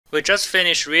We just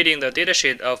finished reading the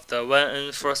datasheet of the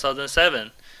ON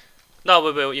 4007. Now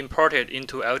we will import it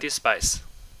into LTspice.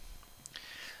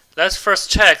 Let's first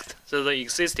check the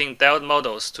existing diode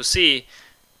models to see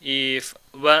if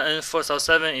ON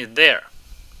 4007 is there.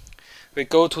 We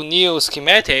go to New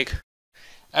Schematic,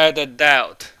 add a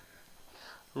diode.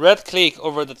 Right-click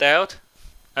over the diode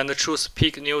and choose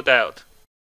Pick New Diode.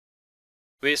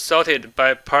 We sorted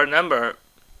by part number.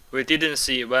 We didn't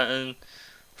see ON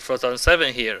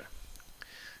 4007 here,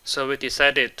 so we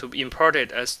decided to import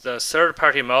it as the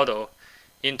third-party model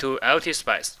into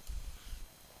LTspice.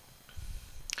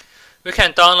 We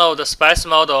can download the SPICE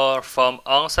model from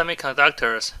ON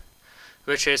Semiconductors,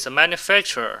 which is a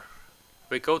manufacturer.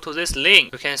 We go to this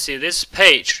link, we can see this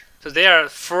page. So there are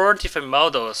 4 different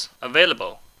models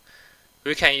available.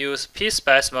 We can use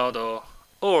PSpice model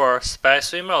or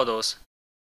SPICE 3 models.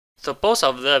 So both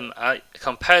of them are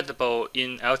compatible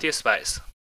in LTspice.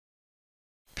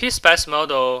 PSpice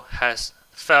model has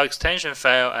file extension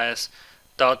file as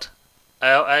 .lib.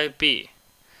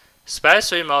 SPICE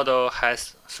 3 model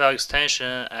has file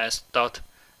extension as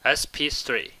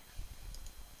 .sp3.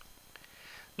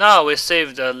 Now we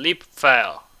save the lib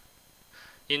file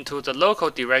into the local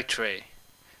directory.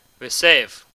 We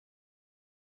save.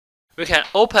 We can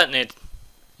open it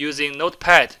using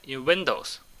Notepad in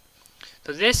Windows.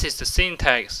 So this is the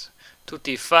syntax to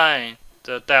define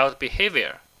the diode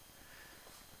behavior.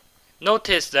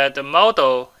 Notice that the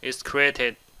model is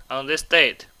created on this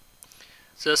date.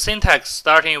 The syntax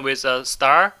starting with a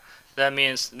star, that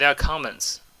means there are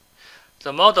comments.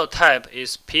 The model type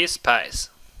is PSpice.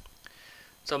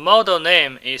 The model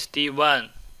name is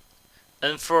D1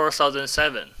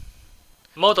 N4007.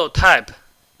 Model type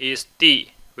is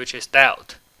D, which is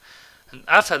diode. And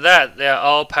after that, there are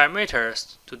all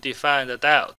parameters to define the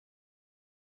diode.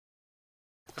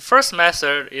 The first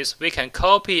method is we can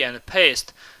copy and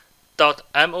paste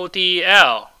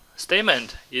 .model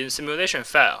statement in simulation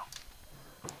file.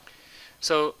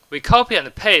 So we copy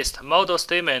and paste model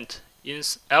statement in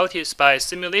LTspice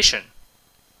simulation.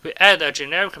 We add a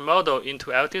generic model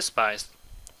into LTspice,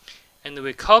 and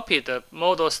we copy the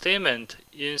model statement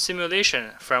in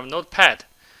simulation from Notepad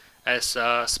as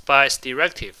a SPICE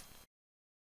directive.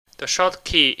 The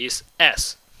shortcut is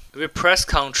S. We press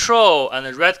Ctrl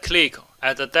and right-click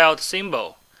at the diode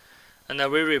symbol, and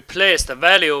we replace the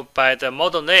value by the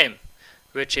model name,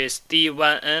 which is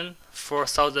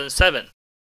D1N4007.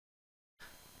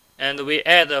 And we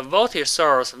add a voltage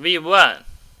source V1.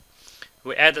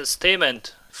 We add a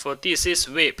statement for DC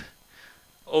sweep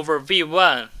over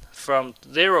V1 from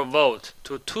 0 volt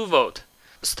to 2 volt.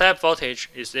 The step voltage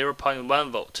is 0.1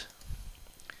 volt.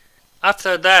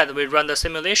 After that, we run the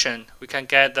simulation. We can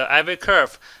get the IV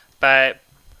curve by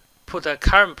put a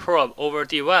current probe over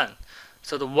D1.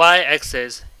 So the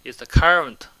y-axis is the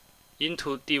current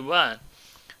into D1.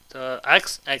 The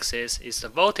x-axis is the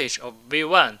voltage of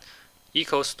V1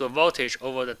 equals to the voltage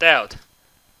over the diode.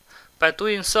 By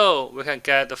doing so, we can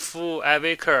get the full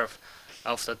IV curve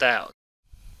of the diode.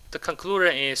 The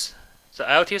conclusion is the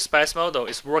LTspice model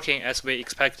is working as we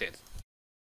expected.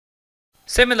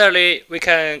 Similarly, we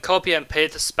can copy and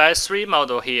paste the SPICE 3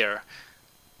 model here,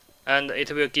 and it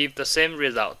will give the same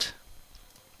result.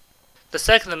 The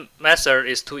second method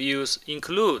is to use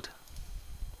include.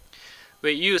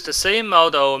 We use the same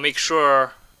model, make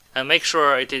sure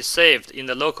it is saved in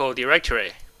the local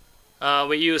directory.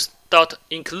 We use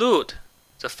 .include,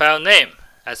 the file name,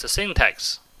 as the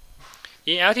syntax.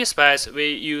 In LTspice,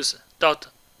 we use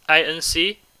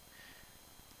 .inc.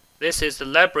 This is the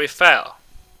library file.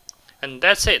 And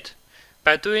that's it.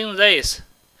 By doing this,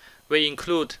 we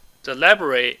include the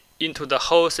library into the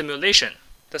whole simulation.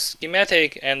 The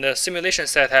schematic and the simulation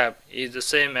setup is the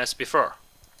same as before.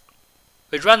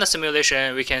 We run the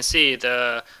simulation, we can see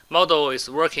the model is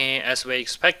working as we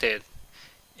expected.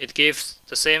 It gives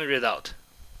the same result.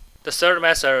 The third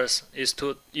method is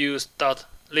to use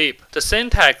 .lib. The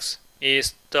syntax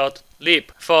is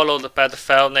 .lib followed by the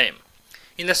file name.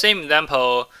 In the same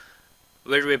example,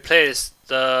 we replace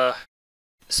the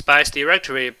SPICE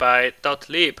directory by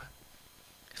 .lib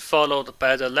followed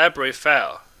by the library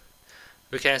file.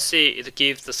 We can see it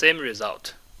gives the same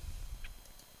result.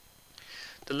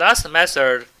 The last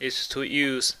method is to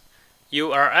use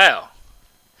URL.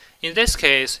 In this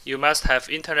case, you must have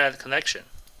internet connection.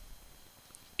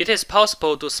 It is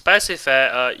possible to specify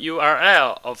a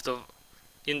URL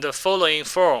in the following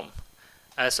form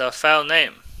as a file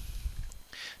name.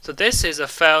 So this is a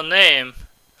file name,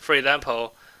 for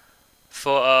example,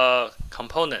 for a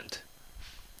component.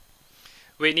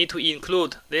 We need to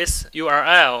include this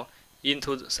URL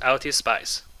into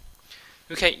LTspice.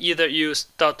 You can either use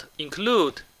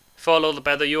 .include followed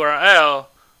by the URL,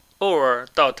 or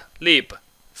 .lib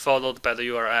followed by the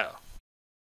URL.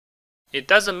 It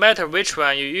doesn't matter which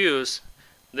one you use,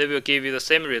 they will give you the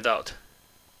same result.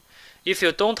 If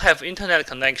you don't have internet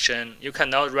connection, you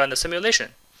cannot run the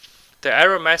simulation. The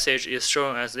error message is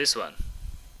shown as this one.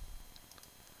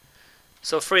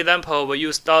 So for example, we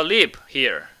use .lib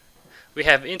here. We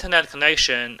have internet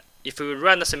connection. If we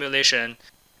run the simulation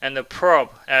and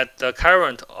probe at the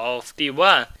current of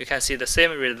D1, you can see the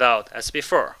same result as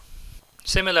before.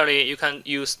 Similarly, you can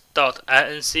use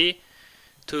 .inc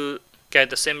to get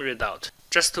the same result.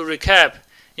 Just to recap,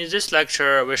 in this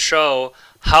lecture we show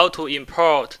how to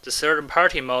import the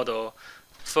third-party model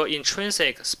for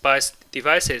intrinsic SPICE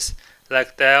devices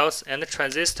like diodes and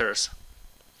transistors.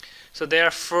 So there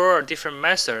are 4 different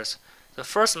methods. The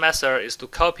first method is to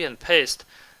copy and paste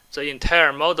the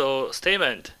entire model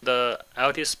statement, the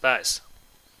LTspice.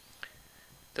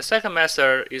 The second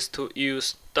method is to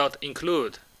use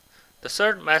 .include. The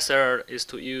third method is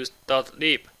to use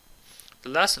 .lib. The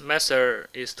last method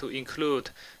is to include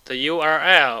the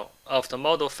URL of the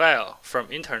model file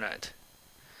from internet.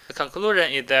 The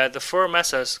conclusion is that the 4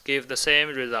 methods give the same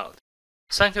result.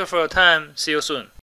 Thank you for your time. See you soon.